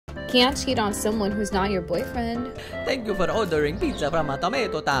can't cheat on someone who's not your boyfriend. Thank you for ordering pizza from a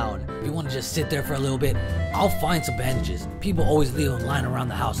tomato town. If you want to just sit there for a little bit, I'll find some bandages. People always leave them lying around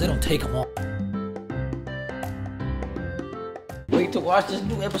the house. They don't take them all. Wait to watch this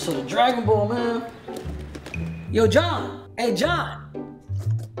new episode of Dragon Ball, man. Yo, John. Hey, John.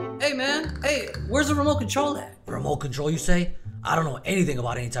 Hey, man. Hey, where's the remote control at? Remote control, you say? I don't know anything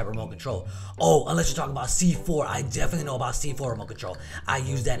about any type of remote control. Oh, unless you're talking about C4. I definitely know about C4 remote control. I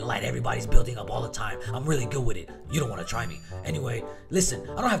use that light everybody's building up all the time. I'm really good with it. You don't want to try me. Anyway, listen,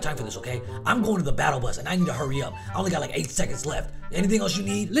 I don't have time for this, okay? I'm going to the battle bus and I need to hurry up. I only got like 8 seconds left. Anything else you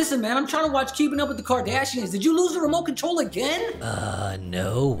need? Listen, man, I'm trying to watch Keeping Up with the Kardashians. Did you lose the remote control again?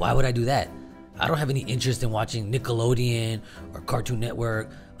 No. Why would I do that? I don't have any interest in watching Nickelodeon or Cartoon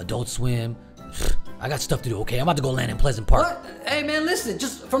Network, Adult Swim. I got stuff to do, okay? I'm about to go land in Pleasant Park. What? Hey, man, listen.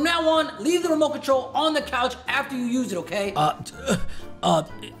 Just from now on, leave the remote control on the couch after you use it, okay?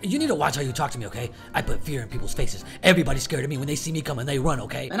 You need to watch how you talk to me, okay? I put fear in people's faces. Everybody's scared of me when they see me coming. They run,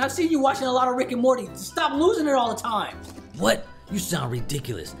 okay? And I've seen you watching a lot of Rick and Morty. Stop losing it all the time. What? You sound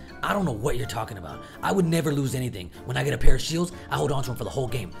ridiculous. I don't know what you're talking about. I would never lose anything. When I get a pair of shields, I hold on to them for the whole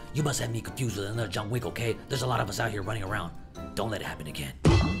game. You must have me confused with another John Wick, okay? There's a lot of us out here running around. Don't let it happen again.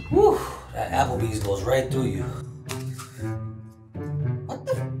 Whew, that Applebee's goes right through you. What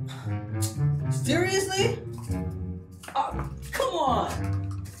the? Seriously? Oh, come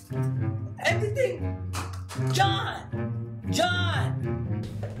on. Everything. John!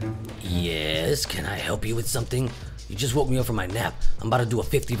 Yes, can I help you with something? You just woke me up from my nap. I'm about to do a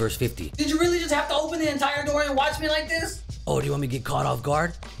 50 versus 50. Did you really just have to open the entire door and watch me like this? Oh, do you want me to get caught off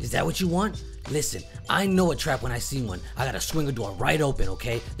guard? Is that what you want? Listen, I know a trap when I see one. I gotta swing a door right open,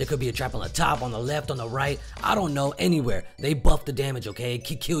 okay? There could be a trap on the top, on the left, on the right. I don't know, anywhere. They buff the damage, okay? It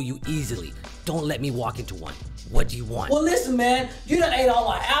can kill you easily. Don't let me walk into one. What do you want? Well, listen, man. You done ate all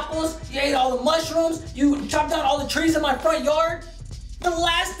my apples. You ate all the mushrooms. You chopped down all the trees in my front yard. The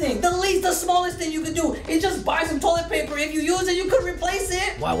last thing, the smallest thing you could do is just buy some toilet paper. If you use it, you could replace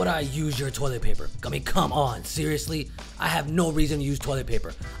it. Why would I use your toilet paper? I mean, come on, seriously? I have no reason to use toilet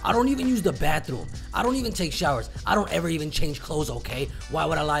paper. I don't even use the bathroom. I don't even take showers. I don't ever even change clothes, okay? Why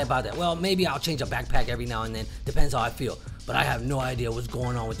would I lie about that? Well, maybe I'll change a backpack every now and then. Depends how I feel. But I have no idea what's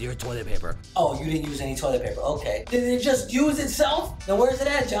going on with your toilet paper. Oh, you didn't use any toilet paper, okay. Did it just use itself? Then where's it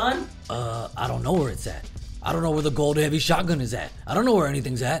at, John? I don't know where it's at. I don't know where the gold heavy shotgun is at. I don't know where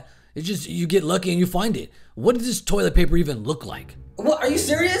anything's at. It's just you get lucky and you find it. What does this toilet paper even look like? What, are you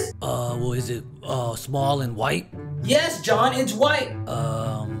serious? Well, is it small and white? Yes, John, it's white.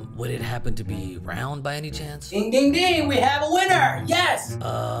 Would it happen to be round by any chance? Ding, ding, ding, we have a winner, yes!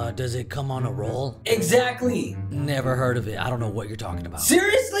 Does it come on a roll? Exactly. Never heard of it. I don't know what you're talking about.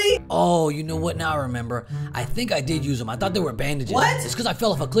 Seriously? Oh, you know what, now I remember. I think I did use them. I thought they were bandages. What? It's because I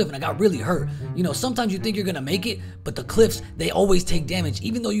fell off a cliff and I got really hurt. You know, sometimes you think you're gonna make it, but the cliffs, they always take damage,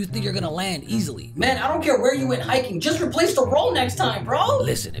 even though you think you're gonna land easily. Man, I don't care where you went hiking, just replace the roll next time, bro!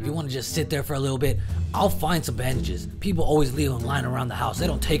 Listen, if you wanna just sit there for a little bit, I'll find some bandages. People always leave them lying around the house. They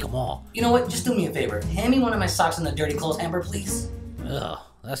don't take them all. You know what? Just do me a favor. Hand me one of my socks in the dirty clothes hamper, please. Ugh,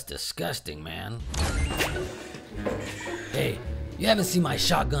 that's disgusting, man. Hey, you haven't seen my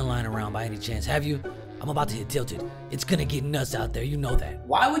shotgun lying around by any chance, have you? I'm about to hit tilted. It's gonna get nuts out there, you know that.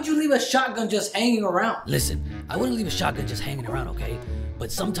 Why would you leave a shotgun just hanging around? Listen, I wouldn't leave a shotgun just hanging around, okay?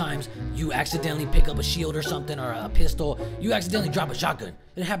 But sometimes you accidentally pick up a shield or something or a pistol. You accidentally drop a shotgun.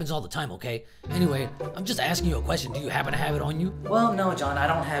 It happens all the time, okay? Anyway, I'm just asking you a question. Do you happen to have it on you? Well, no, John, I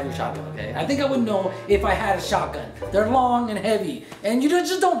don't have your shotgun, okay? I think I would know if I had a shotgun. They're long and heavy, and you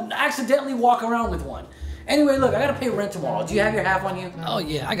just don't accidentally walk around with one. Anyway, look, I gotta pay rent tomorrow. Do you have your half on you? Oh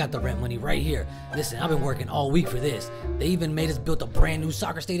yeah, I got the rent money right here. Listen, I've been working all week for this. They even made us build a brand new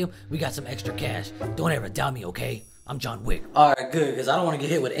soccer stadium. We got some extra cash. Don't ever doubt me, okay? I'm John Wick. All right, good, because I don't want to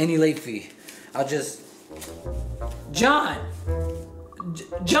get hit with any late fee. I'll just... John!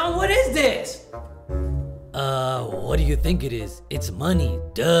 John, what is this? What do you think it is? It's money,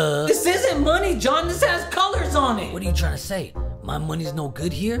 duh. This isn't money, John. This has colors on it. What are you trying to say? My money's no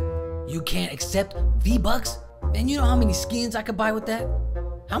good here? You can't accept V-Bucks? Man, you know how many skins I could buy with that?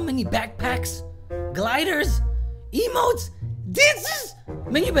 How many backpacks? Gliders? Emotes? Dances?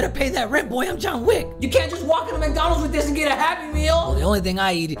 Man, you better pay that rent, boy. I'm John Wick. You can't just walk into McDonald's with this and get a Happy Meal. Well, the only thing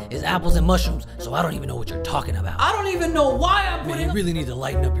I eat is apples and mushrooms, so I don't even know what you're talking about. I don't even know why I'm putting... Man, you really need to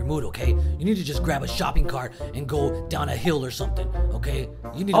lighten up your mood, okay? You need to just grab a shopping cart and go down a hill or something, okay?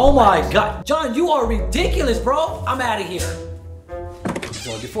 You need to... Oh my God. John, you are ridiculous, bro. I'm out of here.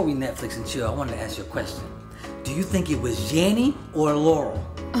 So before we Netflix and chill, I wanted to ask you a question. Do you think it was Yanny or Laurel?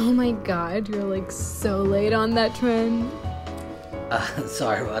 Oh my God, you're like so late on that trend.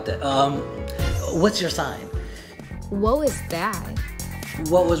 Sorry about that. What's your sign? What was that?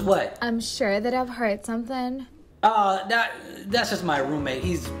 What was what? I'm sure that I've heard something. That's just my roommate.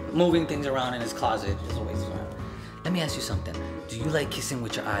 He's moving things around in his closet. Just always around. Let me ask you something. Do you like kissing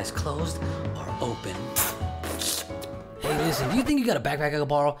with your eyes closed or open? Hey, listen, do you think you got a backpack I could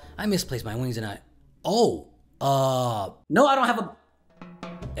borrow? I misplaced my wings and I... Oh, no, I don't have a...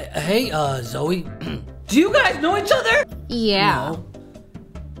 Hey, Zoey. Do you guys know each other? Yeah.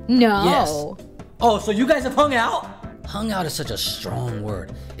 No. Yes. Oh, so you guys have hung out? Hung out is such a strong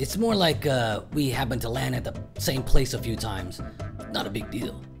word. It's more like we happened to land at the same place a few times. Not a big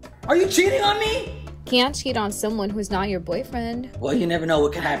deal. Are you cheating on me? Can't cheat on someone who's not your boyfriend. Well, you never know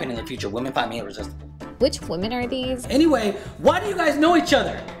what could happen in the future. Women find me irresistible. Which women are these? Anyway, why do you guys know each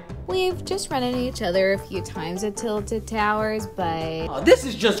other? We've just run into each other a few times at Tilted Towers, but... Oh, this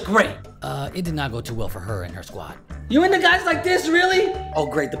is just great. It did not go too well for her and her squad. You into guys like this, really? Oh,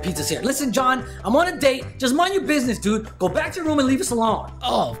 great, the pizza's here. Listen, John, I'm on a date. Just mind your business, dude. Go back to your room and leave us alone.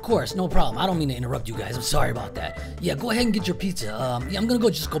 Oh, of course, no problem. I don't mean to interrupt you guys. I'm sorry about that. Yeah, go ahead and get your pizza. Yeah, I'm gonna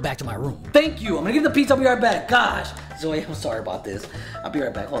just go back to my room. Thank you. I'm gonna give the pizza. I'll be right back. Gosh, Zoey, I'm sorry about this. I'll be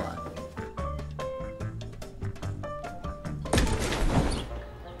right back. Hold on.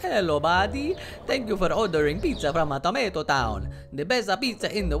 Hello, buddy. Thank you for ordering pizza from a Tomato Town. The best pizza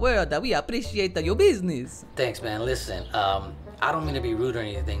in the world. We appreciate your business. Thanks, man. Listen, I don't mean to be rude or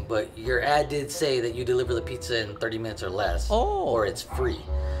anything, but your ad did say that you deliver the pizza in 30 minutes or less. Oh. Or it's free.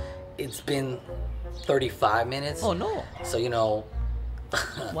 It's been 35 minutes. Oh, no. So, you know...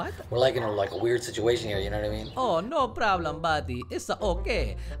 What? We're like in a weird situation here, you know what I mean? Oh, no problem, buddy. It's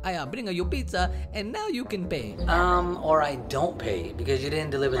okay. I am bringing you pizza, and now you can pay. Or I don't pay, because you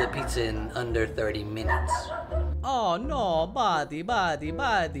didn't deliver the pizza in under 30 minutes. Oh, no, buddy.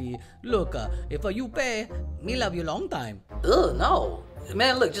 Look, if you pay, me love you long time. Ugh, no.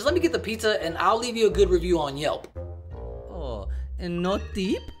 Man, look, just let me get the pizza, and I'll leave you a good review on Yelp. Oh, and no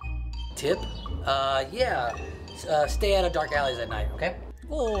tip? Tip? Yeah. Stay out of dark alleys at night, okay?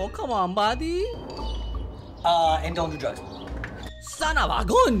 Oh, come on, buddy. And don't do drugs. Son of a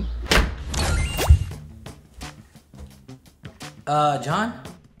gun! John?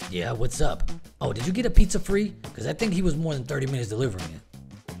 Yeah, what's up? Oh, did you get a pizza free? Because I think he was more than 30 minutes delivering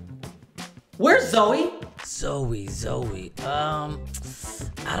it. Where's Zoey? Zoey.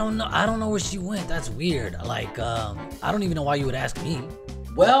 I don't know where she went. That's weird. Like, I don't even know why you would ask me.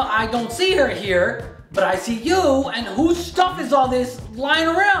 Well, I don't see her here. But I see you, and whose stuff is all this lying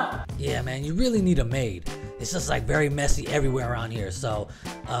around? Yeah, man, you really need a maid. It's just like very messy everywhere around here. So,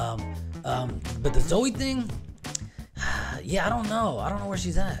 but the Zoey thing, yeah, I don't know. I don't know where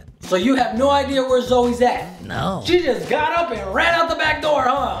she's at. So you have no idea where Zoey's at? No. She just got up and ran out the back door,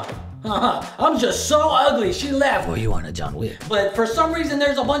 huh? I'm just so ugly, she left. Well, you aren't a John Wick. But for some reason,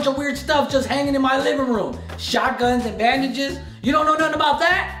 there's a bunch of weird stuff just hanging in my living room. Shotguns and bandages. You don't know nothing about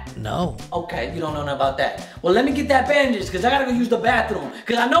that? No. Okay, you don't know nothing about that. Well, let me get that bandage, because I gotta go use the bathroom.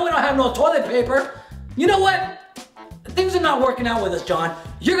 Because I know we don't have no toilet paper. You know what? Things are not working out with us, John.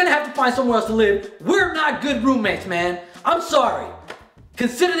 You're gonna have to find somewhere else to live. We're not good roommates, man. I'm sorry.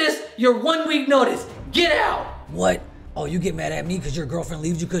 Consider this your 1 week notice. Get out. What? Oh, you get mad at me because your girlfriend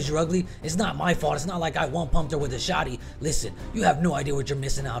leaves you because you're ugly? It's not my fault. It's not like I one-pumped her with a shotty. Listen, you have no idea what you're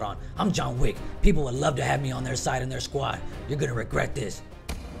missing out on. I'm John Wick. People would love to have me on their side and their squad. You're gonna regret this.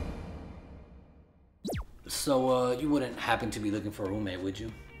 So, you wouldn't happen to be looking for a roommate, would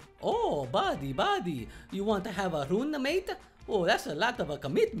you? Oh, buddy. You want to have a roommate? Oh, that's a lot of a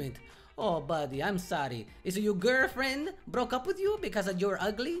commitment. Oh, buddy, I'm sorry. Is it your girlfriend broke up with you because you're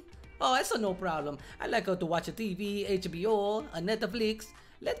ugly? Oh, that's no problem. I like her to watch a TV, HBO, a Netflix.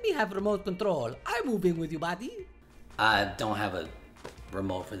 Let me have remote control. I'm moving with you, buddy. I don't have a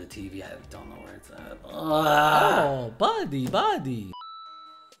remote for the TV. I don't know where it's at. Oh, buddy.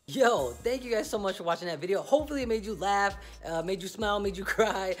 Yo, thank you guys so much for watching that video. Hopefully it made you laugh, made you smile, made you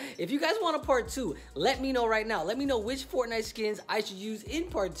cry. If you guys want a part 2, let me know right now. Let me know which Fortnite skins I should use in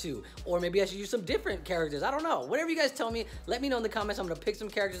part 2. Or maybe I should use some different characters. I don't know. Whatever you guys tell me, let me know in the comments. I'm going to pick some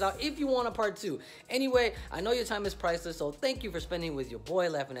characters out if you want a part 2. Anyway, I know your time is priceless, so thank you for spending with your boy,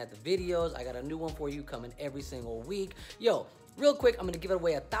 laughing at the videos. I got a new one for you coming every single week. Yo, real quick, I'm going to give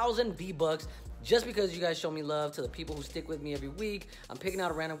away 1,000 V-Bucks. Just because you guys show me love to the people who stick with me every week. I'm picking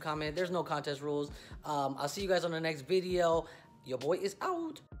out a random comment. There's no contest rules. I'll see you guys on the next video. Your boy is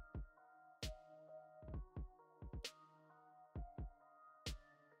out.